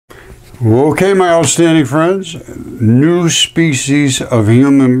Okay, my outstanding friends, new species of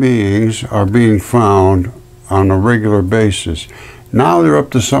human beings are being found on a regular basis. Now they're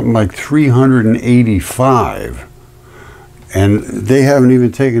up to something like 385, and they haven't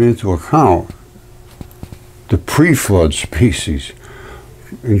even taken into account the pre-flood species,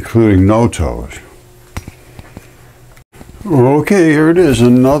 including no-toes. Okay, here it is.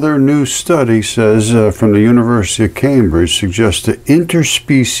 Another new study says from the University of Cambridge suggests that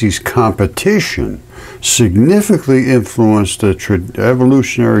interspecies competition significantly influenced the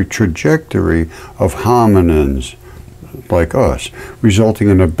evolutionary trajectory of hominins like us, resulting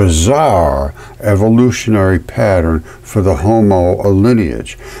in a bizarre evolutionary pattern for the Homo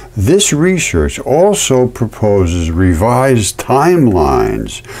lineage. This research also proposes revised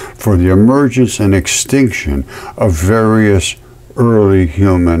timelines for the emergence and extinction of various early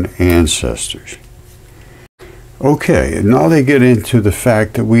human ancestors. Okay, now they get into the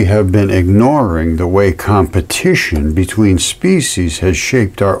fact that we have been ignoring the way competition between species has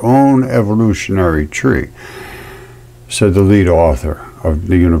shaped our own evolutionary tree, said the lead author of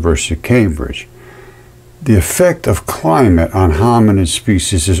the University of Cambridge. The effect of climate on hominid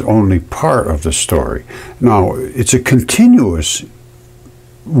species is only part of the story. Now, it's a continuous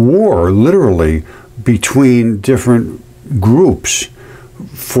war, literally, between different groups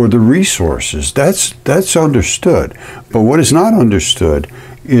for the resources. That's understood. But what is not understood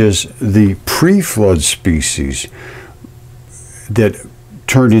is the pre-flood species that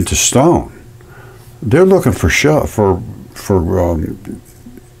turned into stone. They're looking for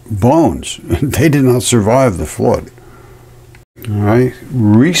bones. They did not survive the flood. All right.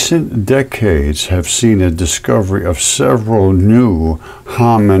 Recent decades have seen a discovery of several new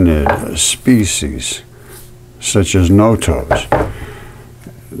hominid species, such as no-toes.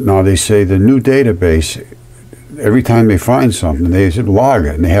 Now they say the new database, every time they find something, they log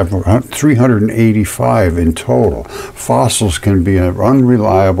it, and they have 385 in total. Fossils can be an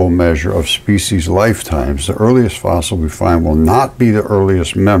unreliable measure of species lifetimes. The earliest fossil we find will not be the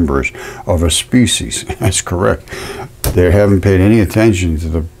earliest members of a species. That's correct. They haven't paid any attention to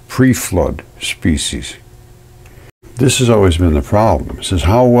the pre-flood species. This has always been the problem. It says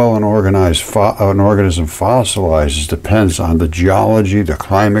how well an organism fossilizes depends on the geology, the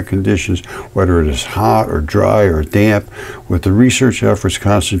climate conditions, whether it is hot or dry or damp, with the research efforts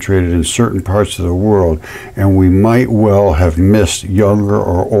concentrated in certain parts of the world, and we might well have missed younger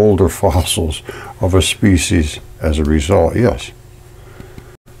or older fossils of a species as a result. Yes.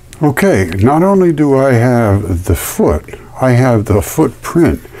 Okay, not only do I have the foot, I have the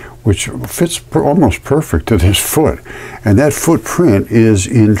footprint, which fits almost perfect to this foot. And that footprint is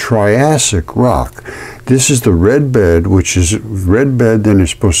in Triassic rock. This is the red bed, which is red bed, then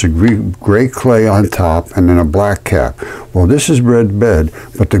it's supposed to be gray clay on top and then a black cap. Well, this is red bed,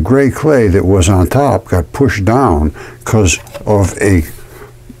 but the gray clay that was on top got pushed down because of a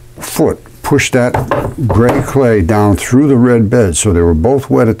foot. Pushed that gray clay down through the red bed, so they were both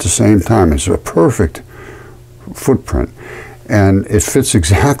wet at the same time. It's a perfect footprint. And it fits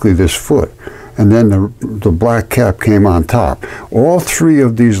exactly this foot. And then the black cap came on top. All three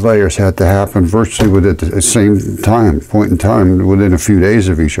of these layers had to happen virtually within the same point in time, within a few days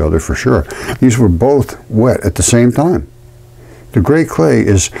of each other for sure. These were both wet at the same time. The gray clay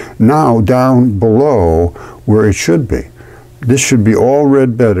is now down below where it should be. This should be all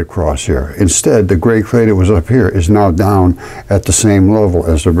red bed across here. Instead, the gray clay that was up here is now down at the same level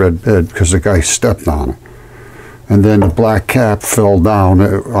as the red bed because the guy stepped on it. And then the black cap fell down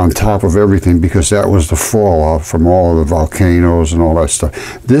on top of everything because that was the fallout from all of the volcanoes and all that stuff.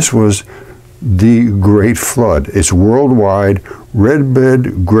 This was the Great Flood. It's worldwide, red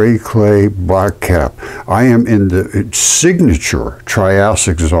bed, gray clay, black cap. I am in the signature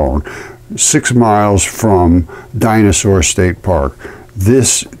Triassic zone, 6 miles from Dinosaur State Park.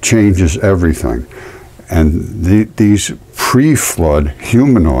 This changes everything. And these pre-flood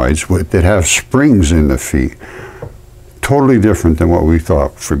humanoids that have springs in the feet, totally different than what we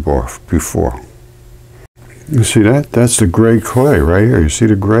thought before. You see that? That's the gray clay right here. You see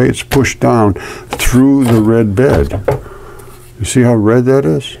the gray? It's pushed down through the red bed. You see how red that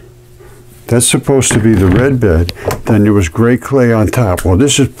is? That's supposed to be the red bed. Then there was gray clay on top. Well,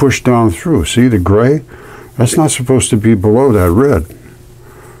 this is pushed down through. See the gray? That's not supposed to be below that red.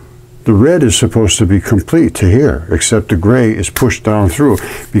 The red is supposed to be complete to here, except the gray is pushed down through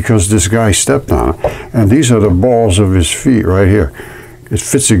because this guy stepped on it. And these are the balls of his feet right here. It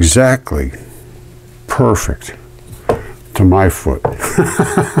fits exactly perfect to my foot.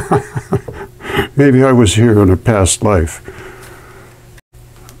 Maybe I was here in a past life.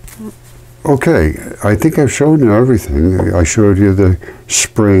 Okay, I think I've shown you everything. I showed you the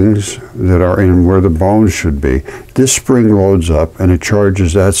springs that are in where the bones should be. This spring loads up and it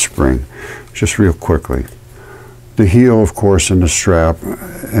charges that spring, just real quickly. The heel, of course, in the strap,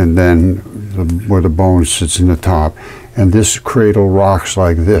 and then where the bone sits in the top. And this cradle rocks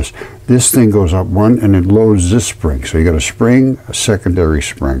like this. This thing goes up one and it loads this spring. So you got a spring, a secondary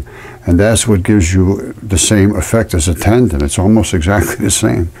spring. And that's what gives you the same effect as a tendon. It's almost exactly the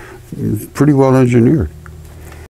same. Pretty well engineered.